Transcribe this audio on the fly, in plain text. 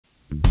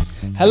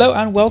Hello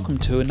and welcome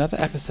to another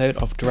episode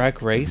of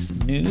Drag Race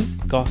News,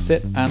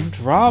 Gossip and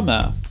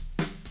Drama.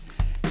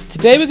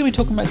 Today we're going to be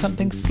talking about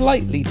something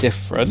slightly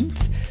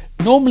different.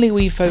 Normally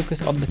we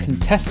focus on the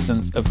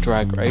contestants of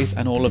Drag Race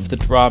and all of the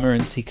drama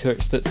and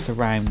secrets that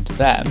surround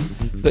them,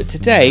 but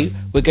today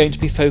we're going to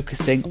be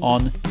focusing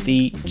on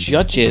the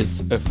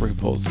judges of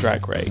RuPaul's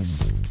Drag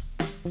Race.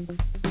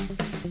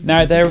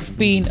 Now there have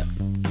been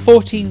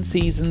 14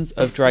 seasons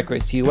of Drag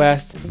Race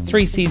US,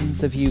 3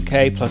 seasons of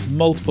UK, plus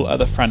multiple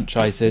other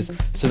franchises,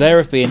 so there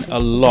have been a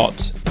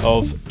lot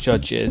of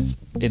judges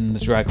in the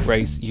Drag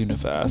Race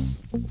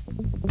universe.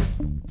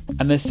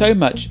 And there's so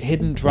much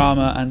hidden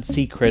drama and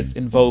secrets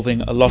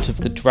involving a lot of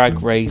the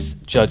Drag Race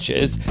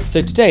judges,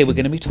 so today we're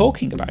going to be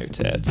talking about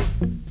it.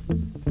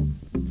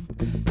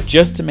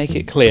 Just to make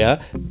it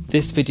clear,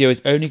 this video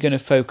is only going to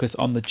focus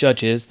on the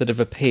judges that have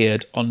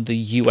appeared on the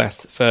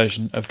US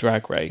version of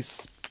Drag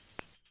Race.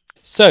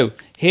 So,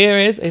 here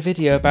is a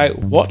video about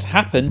what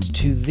happened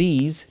to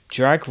these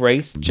Drag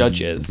Race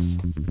judges.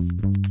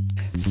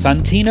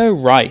 Santino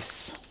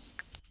Rice.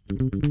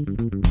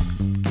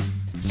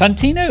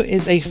 Santino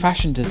is a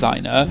fashion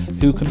designer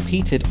who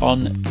competed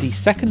on the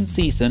second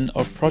season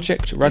of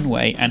Project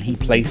Runway and he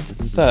placed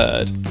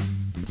third.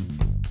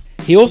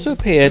 He also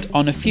appeared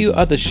on a few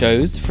other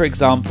shows. For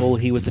example,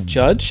 he was a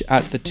judge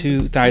at the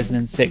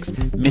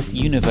 2006 Miss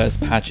Universe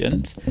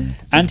pageant,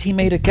 and he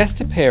made a guest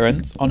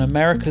appearance on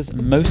America's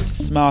Most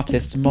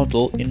Smartest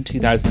Model in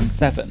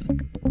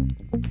 2007.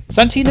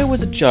 Santino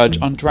was a judge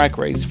on Drag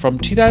Race from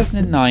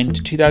 2009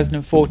 to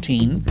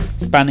 2014,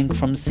 spanning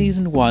from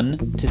season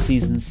 1 to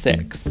season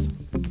 6.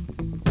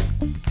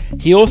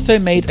 He also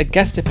made a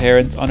guest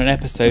appearance on an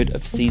episode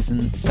of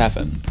season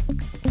 7.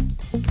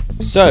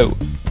 So,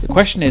 the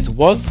question is,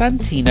 was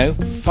Santino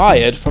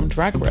fired from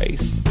Drag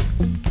Race?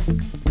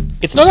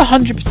 It's not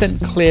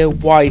 100% clear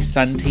why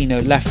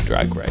Santino left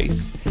Drag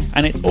Race,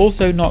 and it's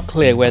also not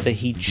clear whether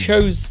he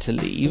chose to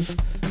leave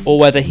or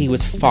whether he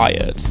was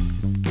fired.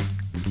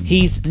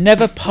 He's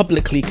never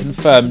publicly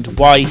confirmed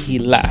why he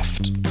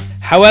left.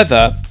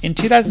 However, in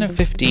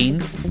 2015,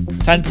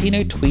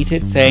 Santino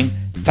tweeted saying,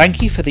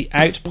 "Thank you for the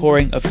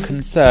outpouring of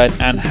concern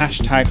and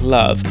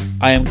 #love.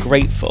 I am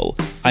grateful.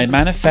 I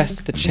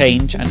manifest the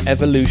change and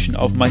evolution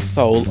of my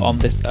soul on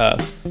this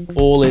earth.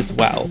 All is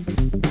well."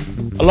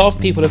 A lot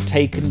of people have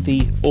taken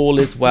the all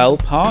is well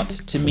part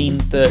to mean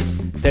that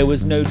there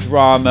was no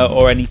drama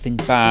or anything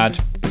bad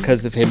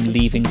because of him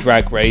leaving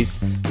Drag Race,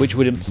 which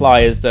would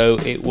imply as though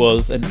it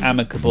was an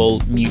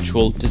amicable,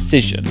 mutual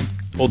decision,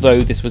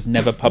 although this was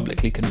never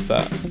publicly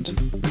confirmed.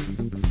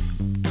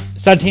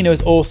 Santino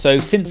has also,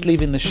 since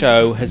leaving the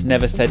show, has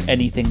never said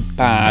anything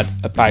bad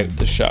about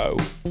the show.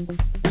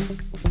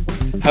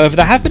 However,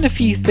 there have been a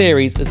few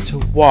theories as to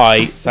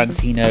why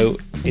Santino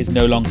is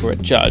no longer a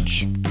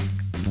judge.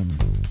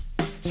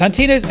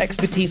 Santino's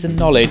expertise and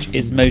knowledge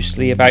is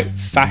mostly about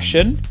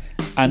fashion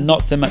and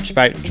not so much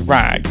about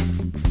drag.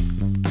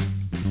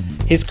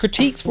 His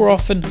critiques were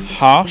often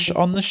harsh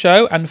on the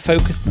show and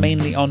focused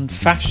mainly on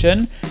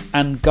fashion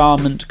and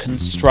garment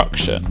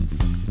construction.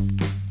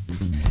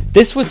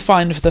 This was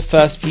fine for the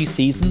first few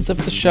seasons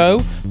of the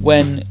show,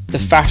 when the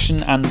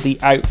fashion and the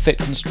outfit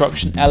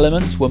construction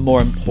elements were more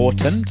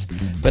important,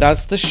 but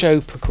as the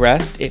show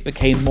progressed, it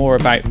became more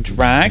about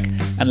drag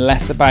and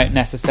less about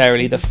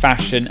necessarily the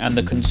fashion and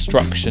the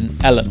construction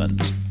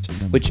element,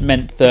 which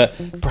meant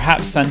that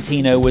perhaps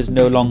Santino was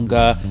no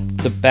longer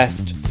the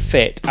best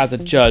fit as a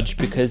judge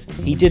because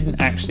he didn't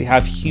actually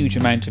have a huge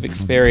amount of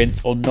experience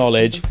or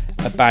knowledge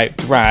about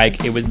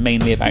drag. It was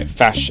mainly about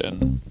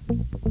fashion.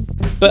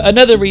 But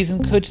another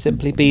reason could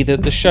simply be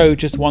that the show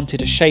just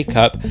wanted a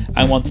shake-up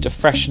and wanted to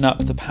freshen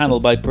up the panel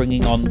by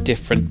bringing on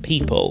different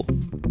people.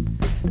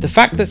 The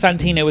fact that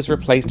Santino was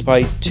replaced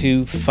by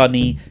 2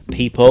 funny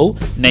people,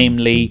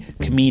 namely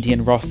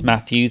comedian Ross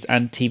Matthews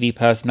and TV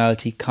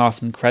personality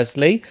Carson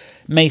Kressley,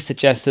 may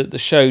suggest that the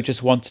show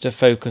just wanted to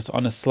focus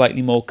on a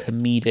slightly more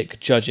comedic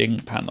judging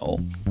panel.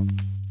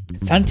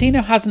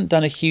 Santino hasn't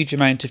done a huge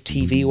amount of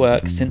TV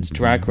work since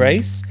Drag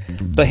Race,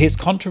 but his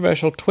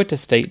controversial Twitter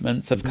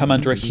statements have come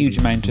under a huge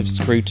amount of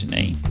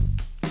scrutiny.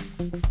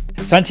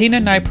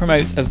 Santino now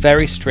promotes a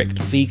very strict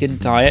vegan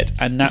diet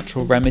and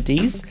natural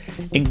remedies,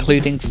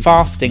 including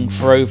fasting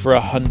for over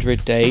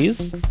 100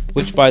 days,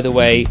 which, by the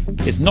way,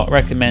 is not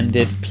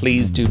recommended.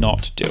 Please do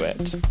not do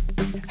it.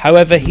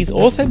 However, he's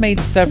also made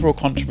several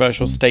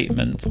controversial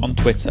statements on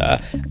Twitter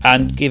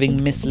and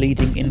giving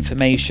misleading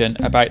information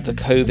about the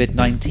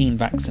COVID-19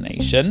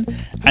 vaccination,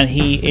 and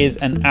he is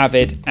an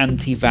avid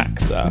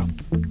anti-vaxxer.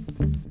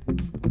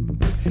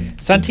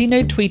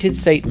 Santino tweeted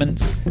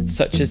statements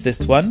such as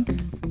this one.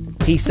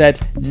 He said,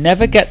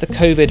 "Never get the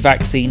COVID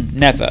vaccine,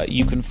 never.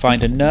 You can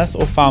find a nurse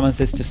or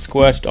pharmacist to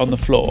squirt it on the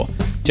floor.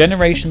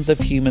 Generations of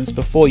humans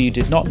before you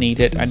did not need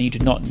it, and you do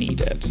not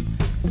need it.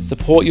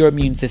 Support your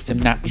immune system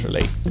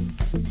naturally."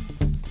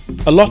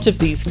 A lot of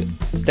these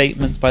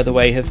statements, by the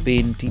way, have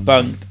been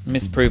debunked,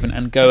 misproven,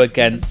 and go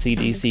against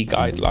CDC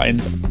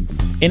guidelines.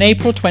 In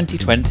April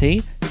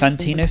 2020,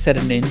 Santino said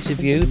in an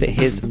interview that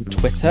his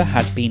Twitter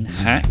had been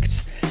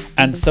hacked,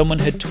 and someone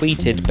had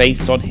tweeted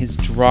based on his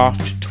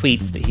draft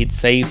tweets that he'd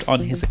saved on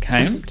his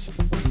account.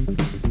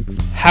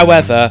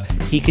 However,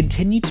 he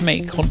continued to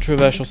make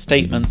controversial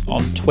statements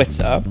on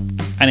Twitter,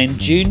 and in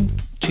June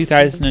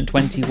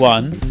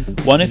 2021,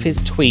 one of his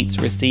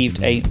tweets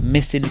received a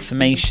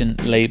misinformation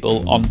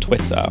label on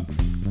Twitter.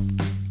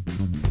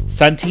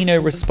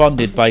 Santino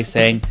responded by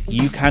saying,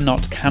 "You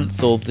cannot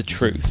cancel the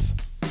truth."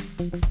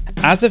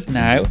 As of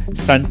now,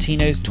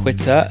 Santino's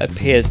Twitter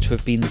appears to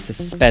have been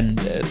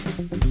suspended.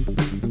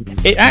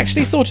 It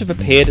actually sort of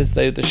appeared as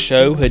though the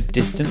show had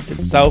distanced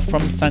itself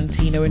from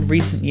Santino in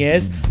recent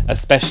years,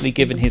 especially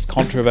given his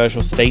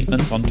controversial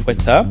statements on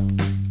Twitter.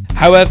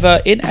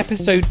 However, in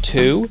episode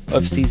 2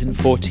 of season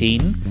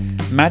 14,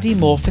 Maddie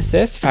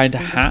Morphosis found a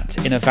hat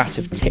in a vat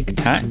of Tic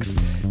Tacs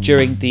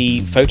during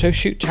the photo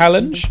shoot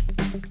challenge.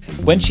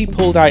 When she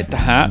pulled out the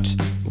hat,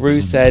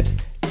 Ru said,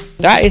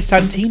 "That is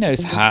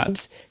Santino's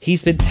hat.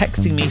 He's been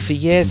texting me for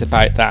years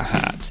about that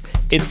hat.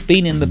 It's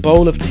been in the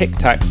bowl of Tic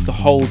Tacs the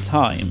whole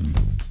time."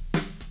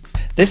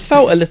 This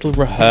felt a little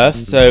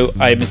rehearsed, so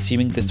I'm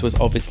assuming this was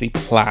obviously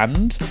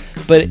planned,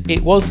 but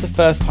it was the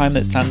first time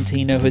that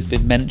Santino has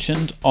been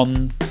mentioned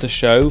on the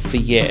show for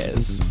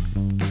years.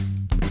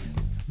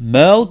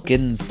 Merle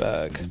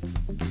Ginsberg.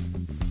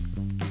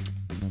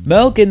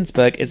 Merle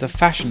Ginsberg is a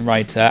fashion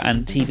writer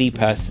and TV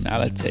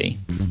personality.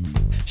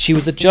 She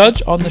was a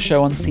judge on the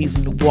show on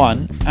season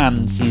 1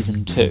 and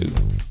season 2.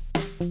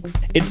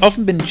 It's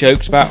often been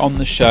joked about on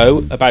the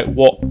show about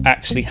what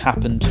actually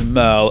happened to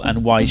Merle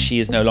and why she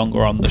is no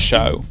longer on the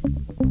show.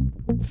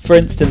 For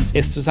instance,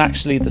 this was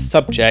actually the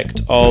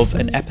subject of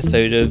an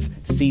episode of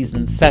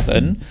season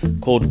 7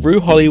 called Ru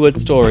Hollywood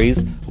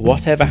Stories: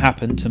 Whatever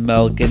Happened to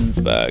Merle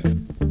Ginsberg.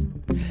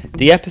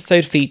 The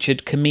episode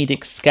featured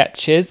comedic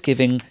sketches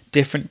giving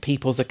different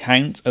people's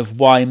accounts of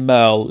why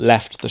Merle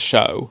left the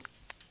show.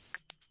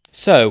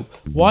 So,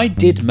 why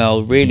did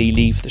Merle really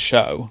leave the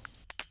show?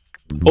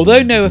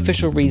 Although no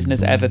official reason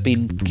has ever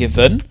been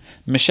given,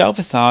 Michelle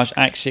Visage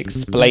actually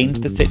explained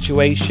the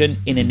situation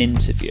in an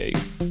interview.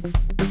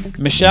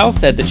 Michelle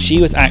said that she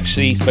was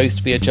actually supposed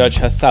to be a judge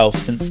herself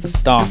since the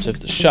start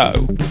of the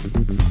show,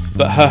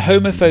 but her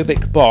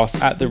homophobic boss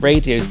at the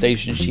radio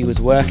station she was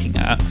working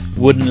at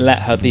wouldn't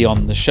let her be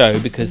on the show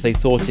because they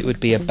thought it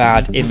would be a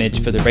bad image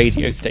for the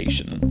radio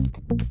station.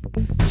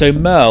 So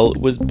Merle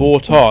was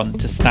brought on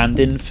to stand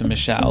in for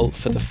Michelle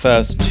for the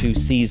first 2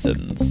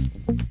 seasons.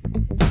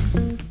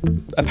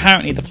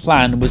 Apparently the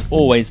plan was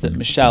always that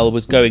Michelle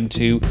was going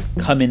to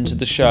come into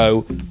the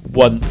show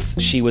once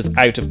she was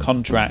out of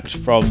contract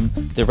from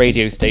the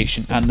radio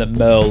station and that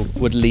Merle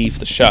would leave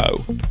the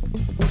show.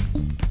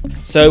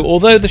 So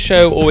although the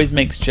show always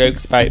makes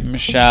jokes about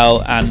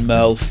Michelle and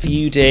Merle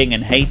feuding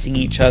and hating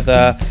each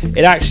other,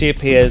 it actually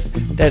appears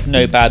there's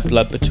no bad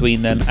blood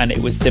between them and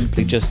it was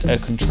simply just a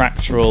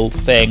contractual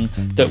thing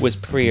that was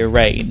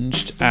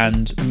pre-arranged,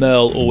 and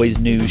Merle always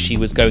knew she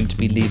was going to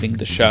be leaving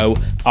the show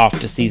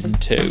after season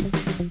 2.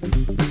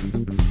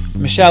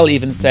 Michelle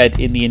even said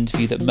in the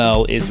interview that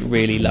Merle is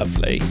really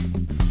lovely.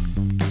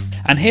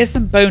 And here's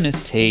some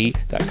bonus tea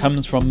that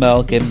comes from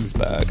Merle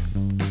Ginsberg.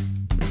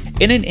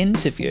 In an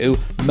interview,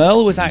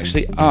 Merle was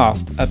actually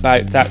asked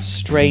about that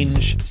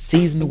strange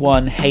season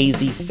 1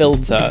 hazy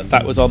filter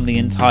that was on the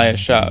entire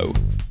show.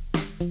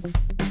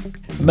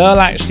 Merle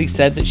actually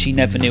said that she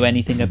never knew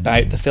anything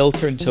about the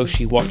filter until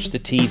she watched the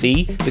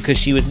TV because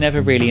she was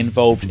never really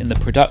involved in the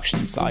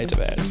production side of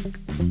it.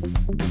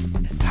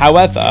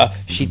 However,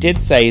 she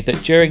did say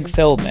that during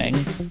filming,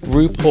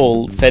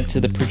 RuPaul said to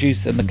the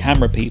producer and the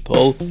camera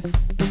people,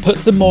 "Put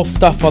some more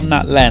stuff on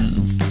that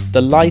lens.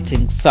 The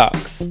lighting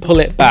sucks. Pull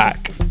it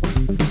back."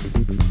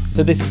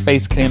 So this is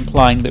basically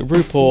implying that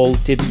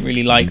RuPaul didn't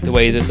really like the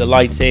way that the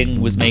lighting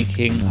was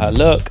making her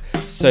look,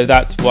 so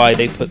that's why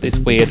they put this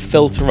weird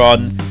filter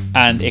on,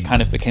 and it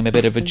kind of became a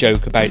bit of a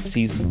joke about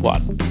season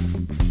 1.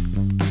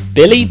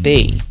 Billy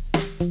B.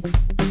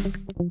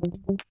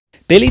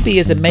 Billy B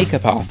is a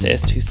makeup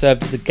artist who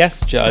served as a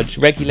guest judge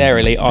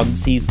regularly on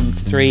seasons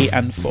 3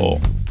 and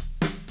 4.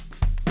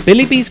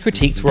 Billy B's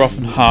critiques were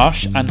often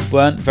harsh and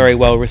weren't very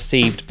well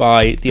received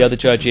by the other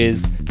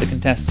judges, the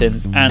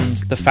contestants, and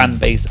the fan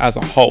base as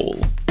a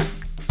whole.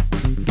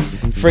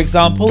 For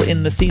example,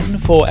 in the season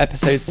 4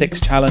 episode 6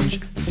 challenge,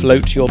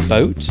 Float Your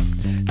Boat,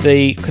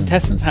 the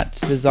contestants had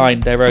to design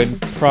their own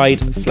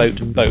Pride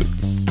float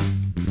boats.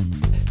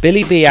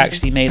 Billy B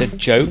actually made a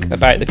joke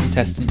about the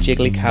contestant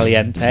Jiggly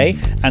Caliente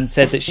and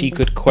said that she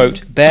could,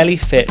 quote, barely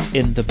fit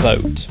in the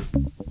boat.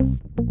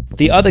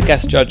 The other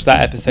guest judge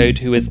that episode,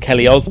 who is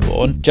Kelly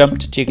Osbourne,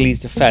 jumped to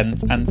Jiggly's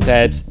defence and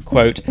said,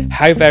 quote,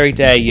 "How very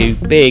dare you,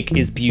 big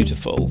is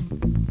beautiful."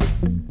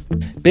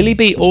 Billy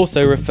B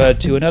also referred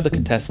to another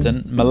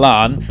contestant,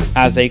 Milan,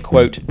 as a,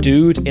 quote,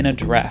 dude in a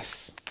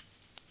dress.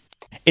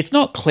 It's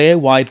not clear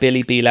why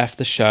Billy B left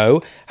the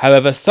show.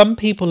 However, some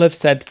people have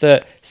said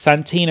that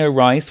Santino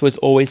Rice was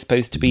always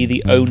supposed to be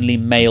the only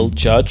male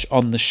judge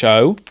on the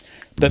show,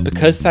 but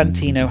because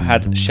Santino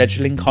had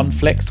scheduling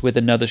conflicts with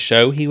another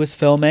show he was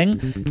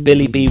filming,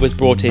 Billy B was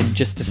brought in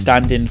just to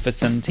stand in for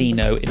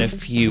Santino in a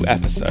few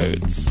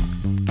episodes.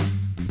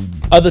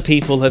 Other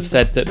people have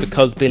said that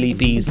because Billy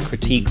B's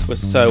critiques were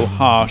so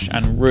harsh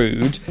and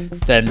rude,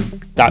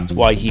 then that's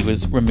why he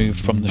was removed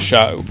from the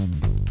show.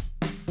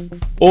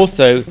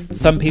 Also,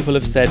 some people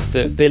have said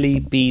that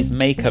Billy B's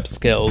makeup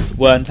skills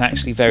weren't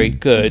actually very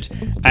good,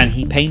 and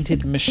he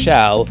painted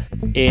Michelle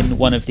in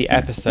one of the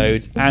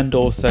episodes and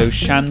also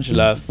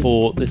Shangela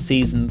for the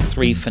season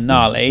 3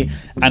 finale,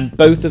 and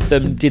both of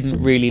them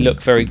didn't really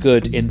look very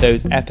good in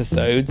those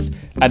episodes,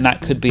 and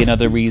that could be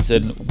another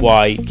reason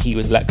why he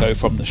was let go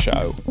from the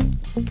show.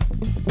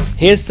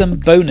 Here's some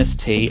bonus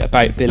tea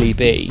about Billy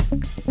B.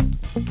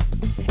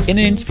 In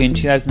an interview in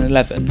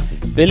 2011,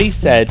 Billy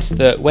said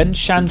that when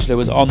Shangela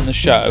was on the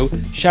show,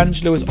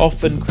 Shangela was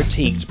often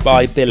critiqued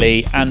by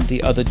Billy and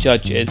the other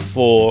judges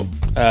for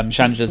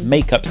Shangela's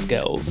makeup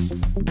skills.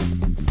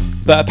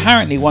 But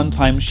apparently one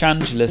time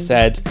Shangela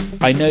said,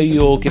 "I know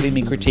you're giving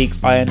me critiques,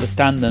 I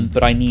understand them,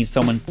 but I need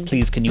someone,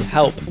 please can you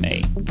help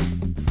me?"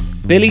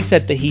 Billy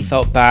said that he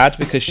felt bad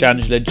because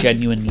Shangela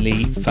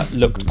genuinely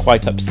looked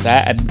quite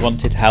upset and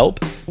wanted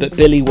help, but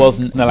Billy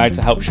wasn't allowed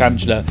to help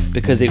Shangela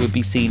because it would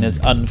be seen as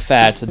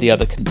unfair to the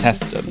other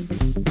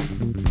contestants.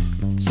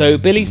 So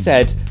Billy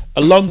said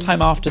a long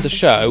time after the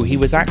show, he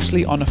was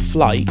actually on a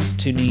flight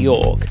to New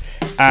York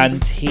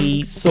and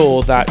he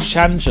saw that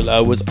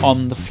Shangela was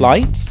on the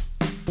flight.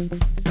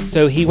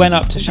 So he went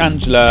up to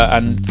Shangela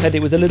and said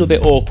it was a little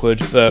bit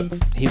awkward, but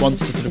he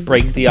wanted to sort of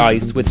break the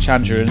ice with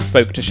Shangela and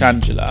spoke to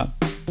Shangela.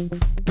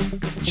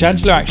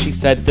 Shangela actually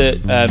said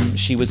that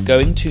she was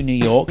going to New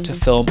York to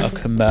film a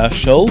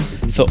commercial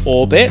for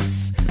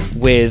Orbitz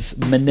with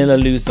Manila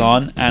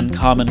Luzon and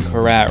Carmen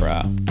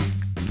Carrera.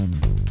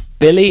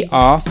 Billy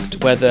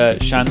asked whether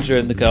Shangela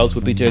and the girls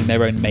would be doing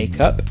their own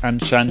makeup,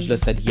 and Shangela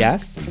said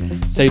yes.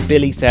 So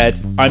Billy said,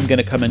 "I'm going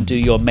to come and do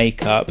your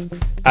makeup,"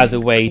 as a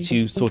way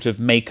to sort of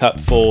make up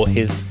for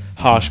his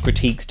harsh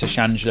critiques to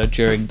Shangela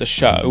during the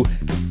show.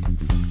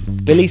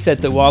 Billy said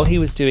that while he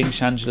was doing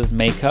Shangela's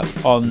makeup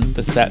on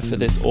the set for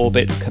this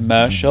Orbitz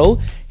commercial,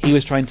 he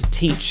was trying to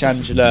teach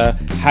Shangela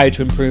how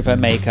to improve her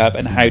makeup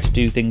and how to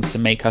do things to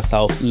make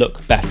herself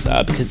look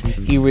better, because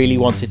he really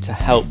wanted to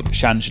help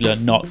Shangela,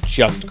 not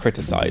just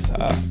criticise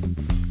her.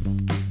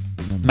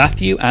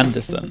 Mathu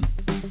Andersen.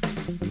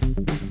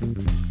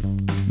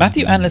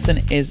 Mathu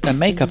Andersen is a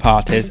makeup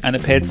artist and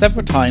appeared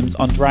several times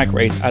on Drag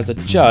Race as a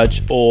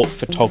judge or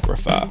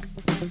photographer.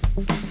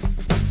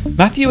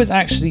 Matthew was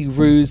actually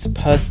Ru's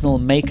personal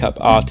makeup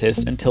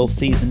artist until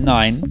season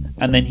 9,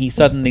 and then he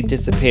suddenly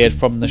disappeared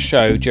from the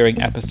show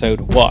during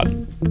episode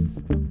 1.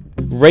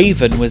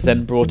 Raven was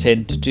then brought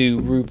in to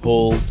do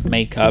RuPaul's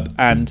makeup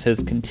and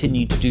has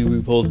continued to do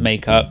RuPaul's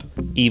makeup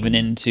even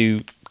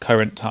into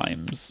current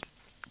times.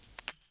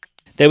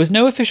 There was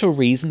no official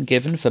reason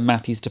given for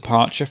Matthew's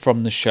departure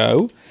from the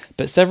show,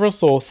 but several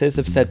sources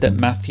have said that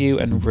Mathu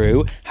and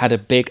Ru had a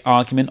big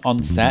argument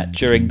on set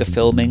during the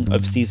filming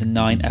of season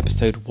 9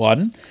 episode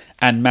 1,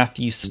 and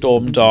Mathu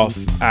stormed off,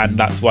 and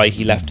that's why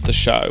he left the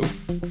show.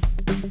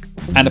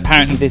 And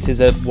apparently this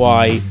is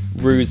why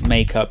Ru's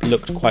makeup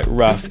looked quite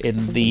rough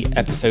in the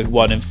episode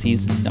 1 of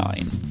season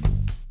 9.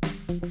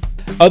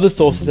 Other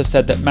sources have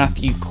said that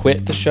Mathu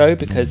quit the show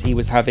because he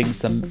was having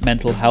some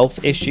mental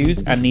health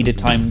issues and needed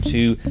time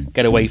to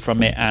get away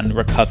from it and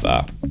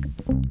recover.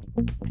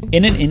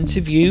 In an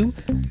interview,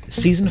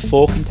 season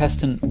 4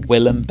 contestant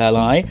Willem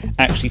Belli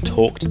actually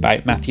talked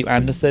about Mathu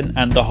Andersen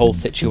and the whole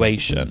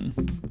situation.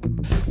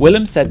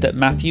 Willem said that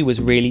Mathu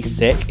was really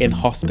sick in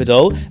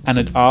hospital and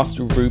had asked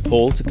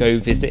RuPaul to go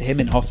visit him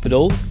in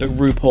hospital, but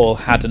RuPaul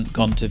hadn't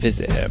gone to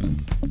visit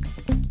him.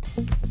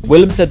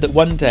 Willem said that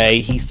one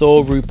day he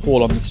saw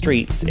RuPaul on the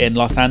streets in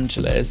Los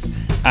Angeles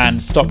and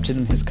stopped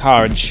in his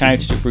car and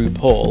shouted at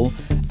RuPaul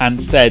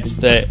and said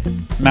that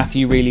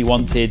Mathu really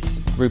wanted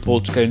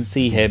RuPaul to go and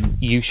see him.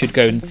 "You should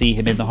go and see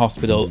him in the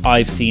hospital.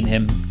 I've seen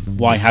him.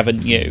 Why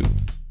haven't you?"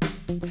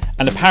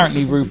 And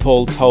apparently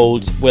RuPaul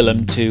told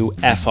Willem to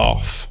F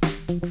off.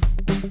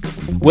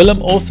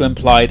 Willem also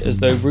implied as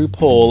though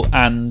RuPaul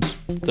and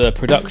the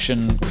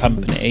production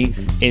company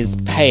is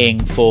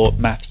paying for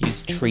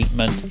Matthew's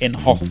treatment in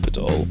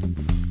hospital.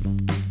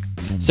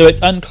 So it's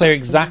unclear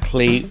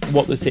exactly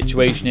what the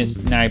situation is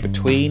now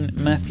between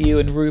Mathu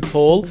and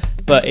RuPaul,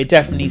 but it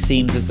definitely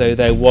seems as though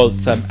there was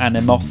some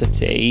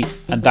animosity,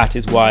 and that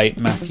is why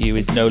Mathu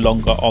is no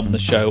longer on the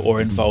show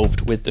or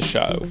involved with the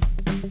show.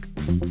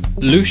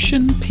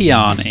 Lucian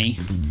Piane.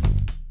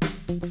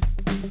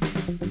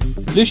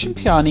 Lucian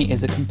Piane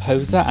is a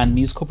composer and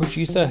musical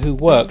producer who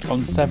worked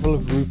on several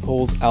of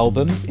RuPaul's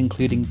albums,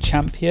 including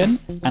Champion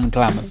and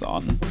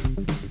Glamazon.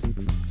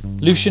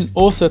 Lucian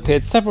also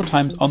appeared several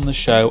times on the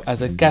show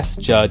as a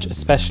guest judge,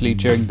 especially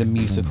during the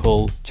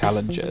musical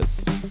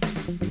challenges.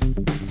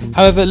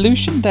 However,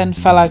 Lucian then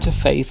fell out of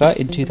favour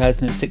in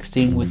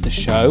 2016 with the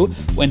show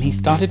when he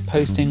started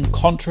posting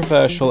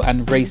controversial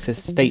and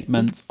racist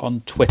statements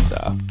on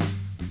Twitter.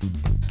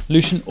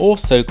 Lucian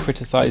also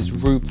criticised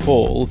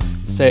RuPaul,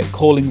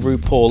 calling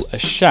RuPaul a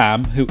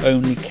sham who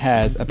only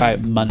cares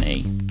about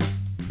money.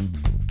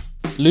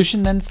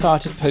 Lucian then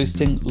started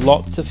posting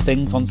lots of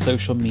things on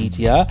social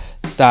media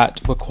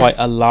that were quite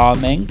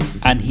alarming,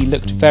 and he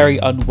looked very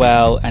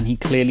unwell, and he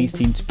clearly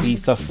seemed to be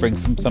suffering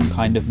from some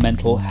kind of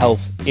mental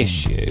health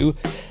issue.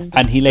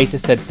 And he later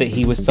said that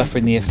he was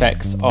suffering the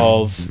effects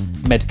of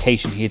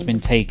medication he had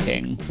been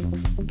taking.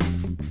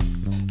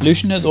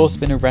 Lucian has also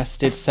been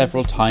arrested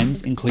several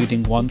times,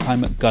 including one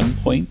time at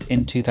gunpoint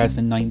in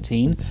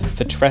 2019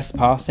 for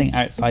trespassing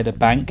outside a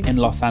bank in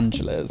Los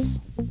Angeles.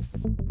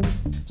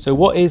 So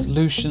what is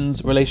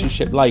Lucian's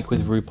relationship like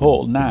with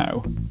RuPaul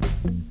now?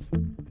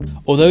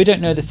 Although we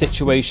don't know the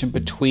situation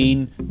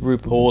between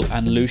RuPaul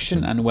and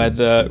Lucian and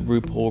whether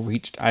RuPaul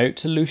reached out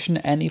to Lucian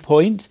at any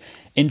point,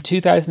 in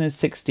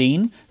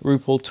 2016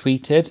 RuPaul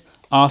tweeted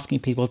asking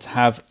people to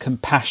have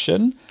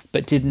compassion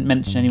but didn't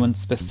mention anyone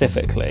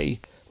specifically,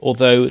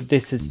 although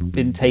this has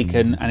been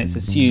taken and it's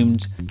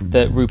assumed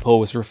that RuPaul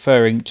was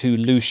referring to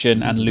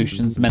Lucian and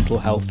Lucian's mental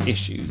health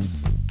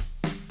issues.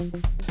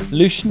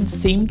 Lucian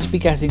seemed to be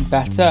getting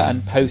better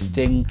and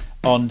posting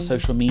on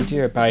social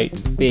media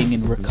about being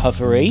in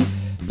recovery,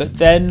 but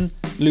then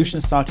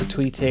Lucian started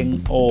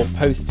tweeting or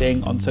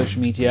posting on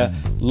social media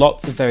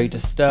lots of very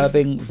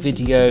disturbing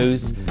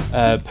videos,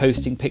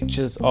 posting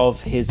pictures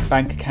of his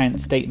bank account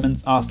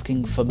statements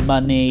asking for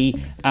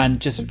money, and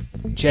just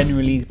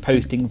generally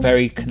posting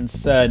very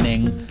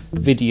concerning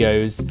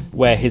videos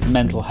where his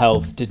mental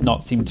health did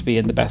not seem to be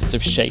in the best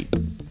of shape.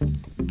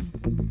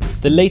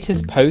 The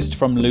latest post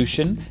from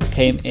Lucian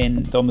came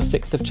in on the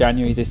 6th of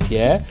January this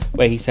year,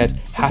 where he said,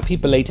 "Happy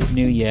belated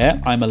New Year,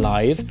 I'm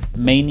alive,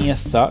 mania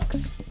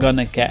sucks,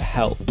 gonna get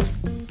help."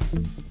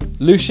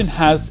 Lucian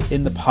has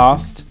in the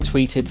past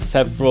tweeted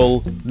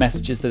several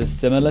messages that are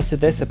similar to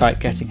this about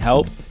getting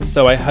help,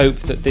 so I hope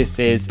that this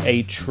is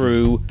a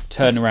true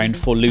turnaround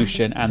for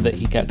Lucian and that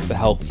he gets the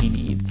help he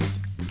needs.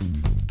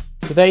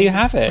 So there you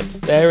have it.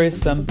 There is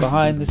some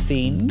behind the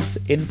scenes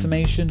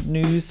information,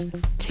 news,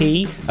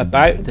 tea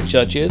about the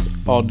judges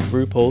on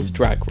RuPaul's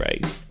Drag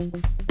Race.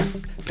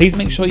 Please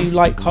make sure you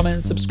like, comment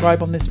and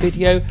subscribe on this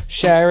video,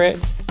 share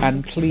it,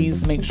 and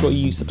please make sure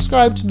you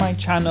subscribe to my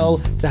channel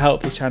to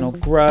help this channel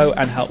grow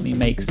and help me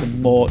make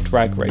some more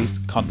Drag Race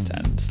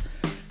content.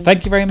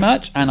 Thank you very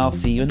much, and I'll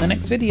see you in the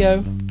next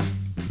video.